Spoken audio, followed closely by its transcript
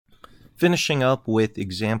Finishing up with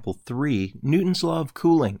example 3, Newton's law of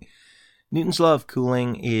cooling. Newton's law of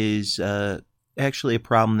cooling is actually a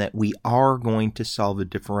problem that we are going to solve a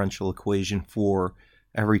differential equation for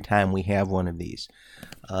every time we have one of these.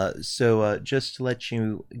 So just to let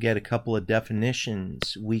you get a couple of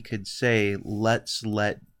definitions, we could say let's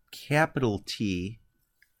let capital T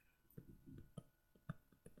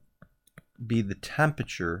be the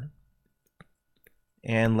temperature,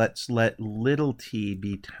 and let's let little t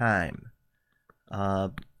be time.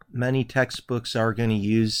 Many textbooks are going to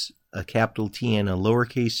use a capital T and a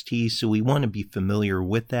lowercase t, so we want to be familiar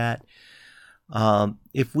with that.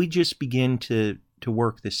 If we just begin to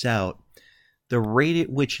work this out, the rate at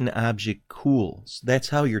which an object cools, that's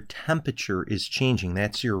how your temperature is changing.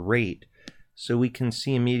 That's your rate. So we can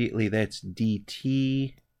see immediately that's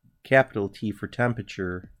dt, capital T for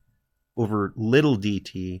temperature, over little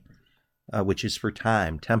dt, which is for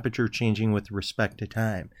time, temperature changing with respect to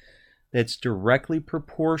time. That's directly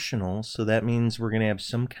proportional, so that means we're going to have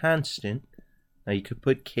some constant. Now you could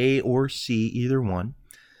put K or C, either one,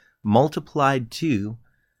 multiplied to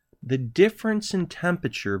the difference in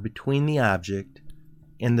temperature between the object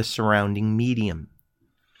and the surrounding medium.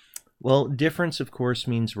 Well, difference, of course,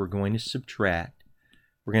 means we're going to subtract.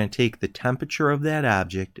 We're going to take the temperature of that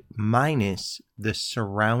object minus the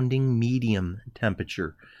surrounding medium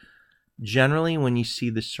temperature. Generally, when you see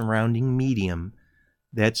the surrounding medium,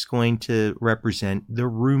 that's going to represent the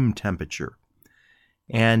room temperature.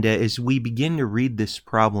 And as we begin to read this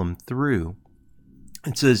problem through,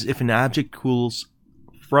 it says if an object cools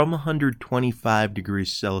from 125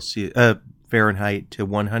 degrees Fahrenheit to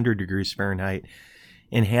 100 degrees Fahrenheit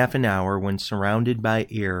in half an hour when surrounded by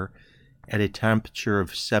air at a temperature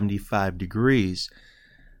of 75 degrees,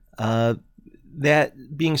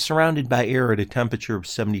 that being surrounded by air at a temperature of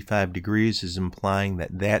 75 degrees is implying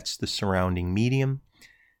that that's the surrounding medium.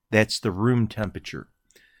 That's the room temperature.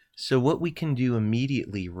 So what we can do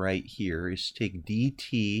immediately right here is take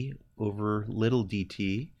dt over little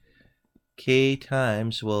dt, K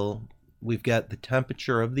times, well, we've got the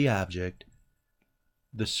temperature of the object.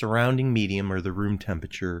 The surrounding medium, or the room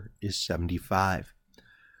temperature, is 75.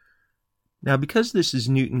 Now, because this is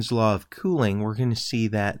Newton's law of cooling, we're going to see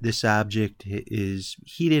that this object is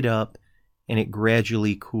heated up and it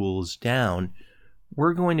gradually cools down.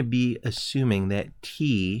 We're going to be assuming that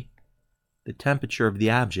T, the temperature of the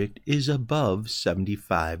object, is above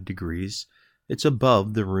 75 degrees. It's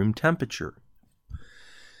above the room temperature.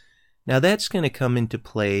 Now, that's going to come into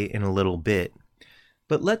play in a little bit.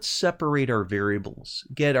 But let's separate our variables.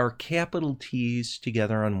 Get our capital T's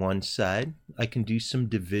together on one side. I can do some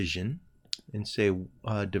division and say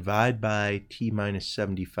divide by t minus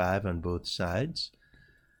 75 on both sides.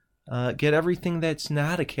 Get everything that's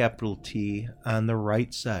not a capital T on the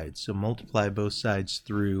right side. So multiply both sides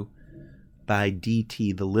through by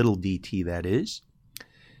dt, the little dt that is.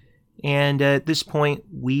 And at this point,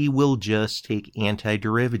 we will just take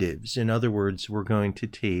antiderivatives. In other words, we're going to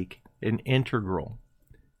take an integral,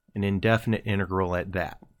 an indefinite integral at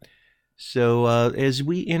that. So as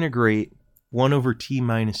we integrate 1 over t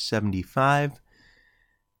minus 75,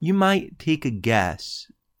 you might take a guess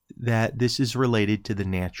that this is related to the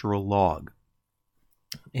natural log.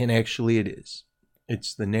 And actually it is.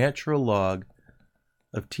 It's the natural log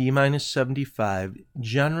of t minus 75.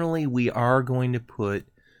 Generally, we are going to put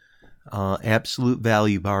absolute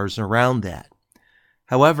value bars around that.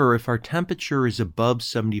 However, if our temperature is above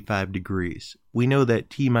 75 degrees, we know that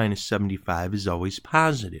t minus 75 is always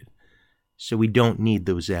positive. So we don't need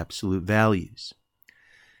those absolute values.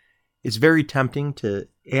 It's very tempting to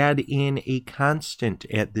add in a constant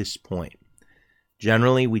at this point.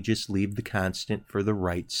 Generally, we just leave the constant for the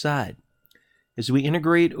right side. As we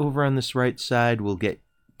integrate over on this right side, we'll get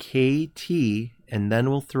kt, and then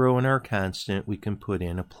we'll throw in our constant. We can put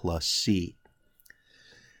in a plus c.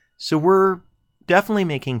 So we're definitely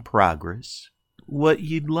making progress. What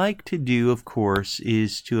you'd like to do, of course,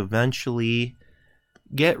 is to eventually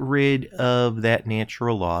get rid of that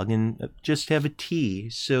natural log and just have a t.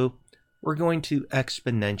 So we're going to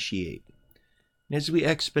exponentiate. And as we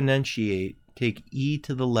exponentiate, take e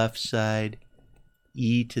to the left side,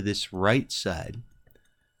 e to this right side.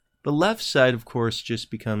 The left side, of course,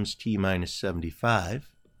 just becomes t minus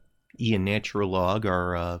 75. E and natural log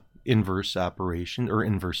are inverse operation or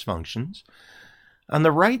inverse functions. On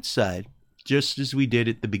the right side, just as we did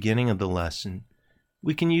at the beginning of the lesson,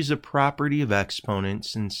 we can use a property of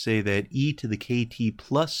exponents and say that e to the kt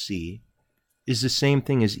plus c is the same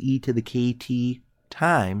thing as e to the kt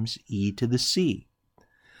times e to the c.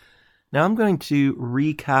 Now I'm going to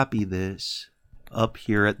recopy this up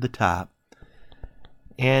here at the top.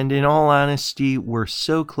 And in all honesty, we're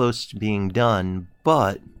so close to being done,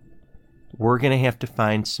 but we're going to have to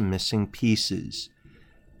find some missing pieces.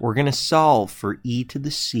 We're going to solve for e to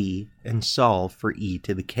the c and solve for e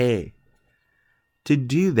to the k. To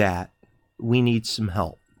do that, we need some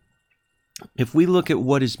help. If we look at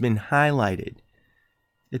what has been highlighted,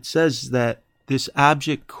 it says that this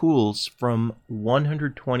object cools from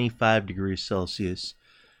 125 degrees Celsius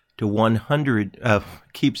to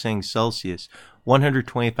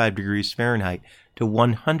 125 degrees Fahrenheit to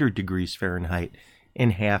 100 degrees Fahrenheit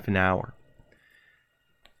in half an hour.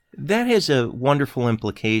 That has a wonderful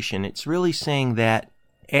implication. It's really saying that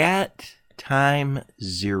at time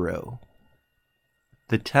 0,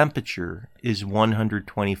 the temperature is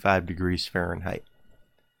 125 degrees Fahrenheit.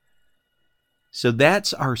 So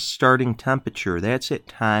that's our starting temperature. That's at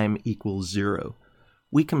time equals 0.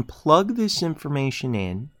 We can plug this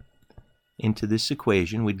information into this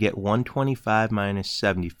equation. We'd get 125 minus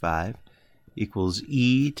 75 equals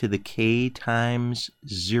e to the k times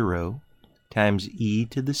 0 times e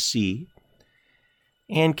to the c.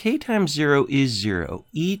 And k times 0 is 0.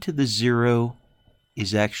 E to the 0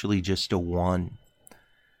 is actually just a 1.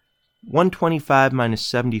 125 minus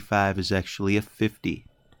 75 is actually a 50.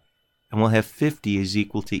 And we'll have 50 is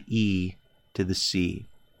equal to e to the c.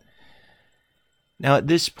 Now at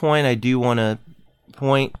this point, I do want to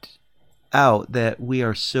point out that we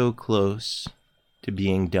are so close to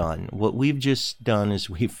being done. What we've just done is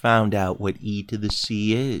we've found out what e to the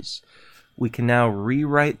c is. We can now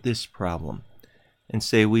rewrite this problem and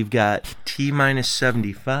say we've got t minus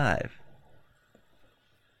 75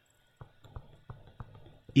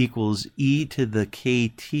 equals e to the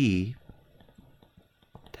kt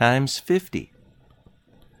times 50.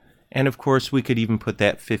 And of course, we could even put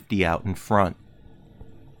that 50 out in front.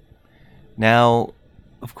 Now,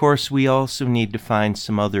 of course, we also need to find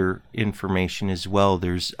some other information as well.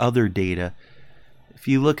 There's other data. If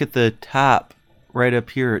you look at the top right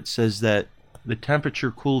up here, it says that the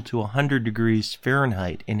temperature cooled to 100 degrees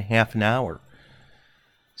Fahrenheit in half an hour.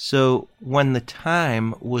 So when the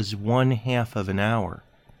time was 1/2 of an hour,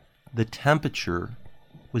 the temperature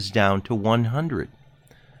was down to 100.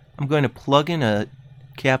 I'm going to plug in a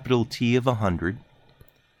capital T of 100.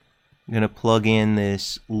 I'm going to plug in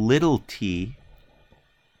this little t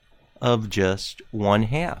of just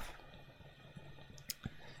 1/2.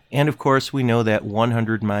 And of course, we know that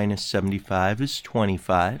 100 minus 75 is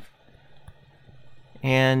 25.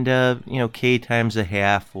 And, k times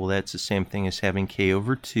 1/2, well, that's the same thing as having k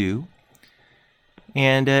over 2.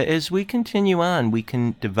 And as we continue on, we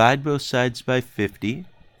can divide both sides by 50.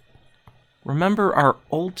 Remember, our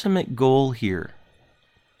ultimate goal here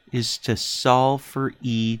is to solve for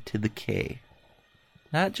e to the k.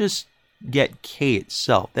 Not just get k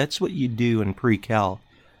itself. That's what you do in pre-cal.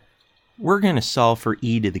 We're going to solve for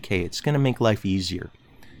e to the k. It's going to make life easier.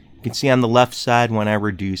 You can see on the left side, when I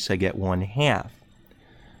reduce, I get 1/2.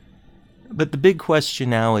 But the big question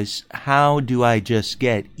now is, how do I just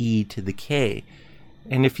get e to the k?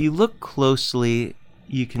 And if you look closely,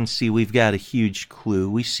 you can see we've got a huge clue.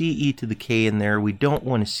 We see e to the k in there. We don't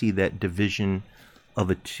want to see that division of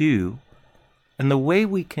a 2. And the way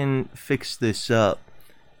we can fix this up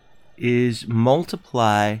is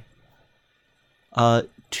multiply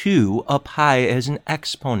 2 up high as an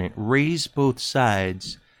exponent. Raise both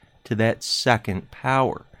sides to that second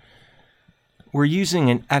power. We're using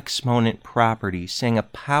an exponent property, saying a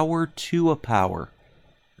power to a power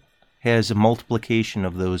has a multiplication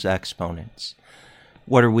of those exponents.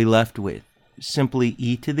 What are we left with? Simply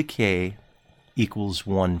e to the k equals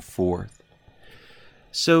 1/4.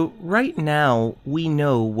 So right now, we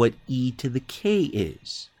know what e to the k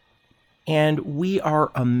is. And we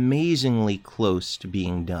are amazingly close to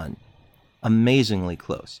being done. Amazingly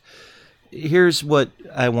close. Here's what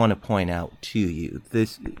I want to point out to you.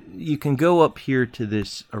 You can go up here to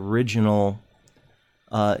this original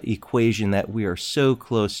equation that we are so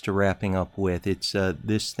close to wrapping up with. It's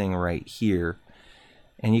this thing right here.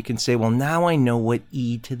 And you can say, well, now I know what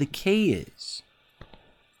e to the k is.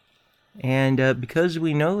 And because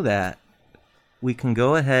we know that, we can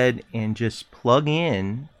go ahead and just plug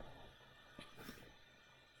in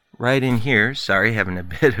right in here. Sorry, having a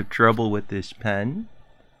bit of trouble with this pen.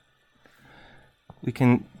 We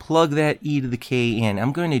can plug that e to the k in.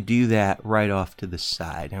 I'm going to do that right off to the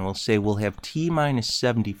side. And we'll say we'll have t minus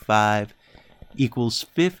 75 equals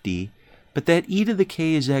 50. But that e to the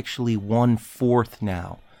k is actually 1/4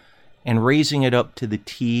 now. And raising it up to the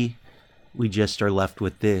t, we just are left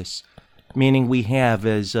with this. Meaning we have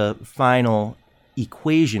as a final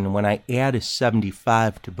equation, when I add a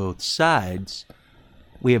 75 to both sides,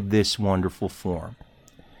 we have this wonderful form.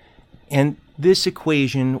 And This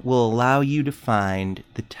equation will allow you to find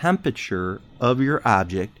the temperature of your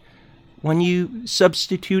object when you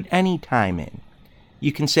substitute any time in.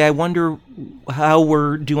 You can say, I wonder how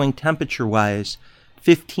we're doing temperature-wise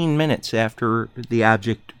 15 minutes after the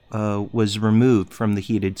object was removed from the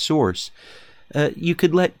heated source. You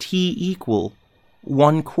could let T equal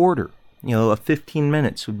 1/4. A 15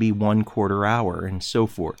 minutes would be 1/4 hour, and so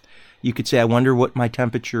forth. You could say, I wonder what my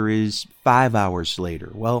temperature is 5 hours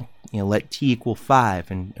later. Well, let T equal 5,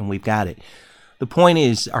 and we've got it. The point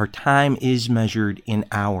is, our time is measured in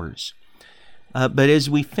hours. But as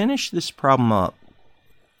we finish this problem up,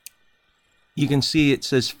 you can see it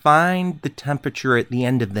says, find the temperature at the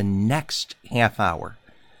end of the next half hour.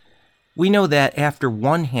 We know that after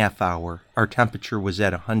 1/2 hour, our temperature was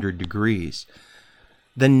at 100 degrees.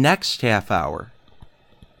 The next half hour,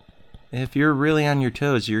 if you're really on your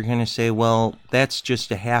toes, you're going to say, well, that's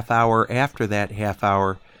just a half hour after that half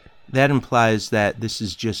hour. That implies that this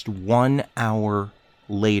is just 1 hour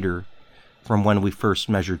later from when we first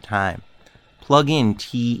measured time. Plug in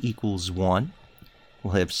T equals 1.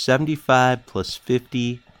 We'll have 75 plus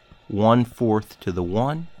 50, 1/4 to the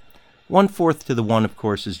 1. 1/4 to the 1, of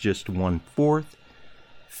course, is just 1/4.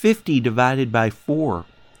 50 divided by 4.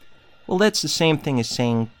 Well, that's the same thing as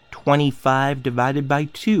saying 25 divided by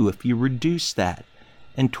 2 if you reduce that.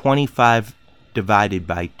 And 25 divided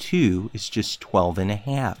by 2 is just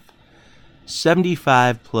 12.5.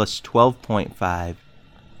 75 plus 12.5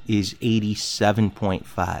 is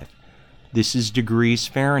 87.5. This is degrees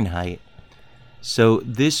Fahrenheit. So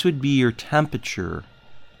this would be your temperature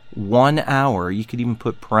 1 hour. You could even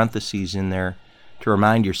put parentheses in there to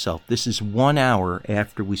remind yourself this is 1 hour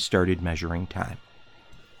after we started measuring time.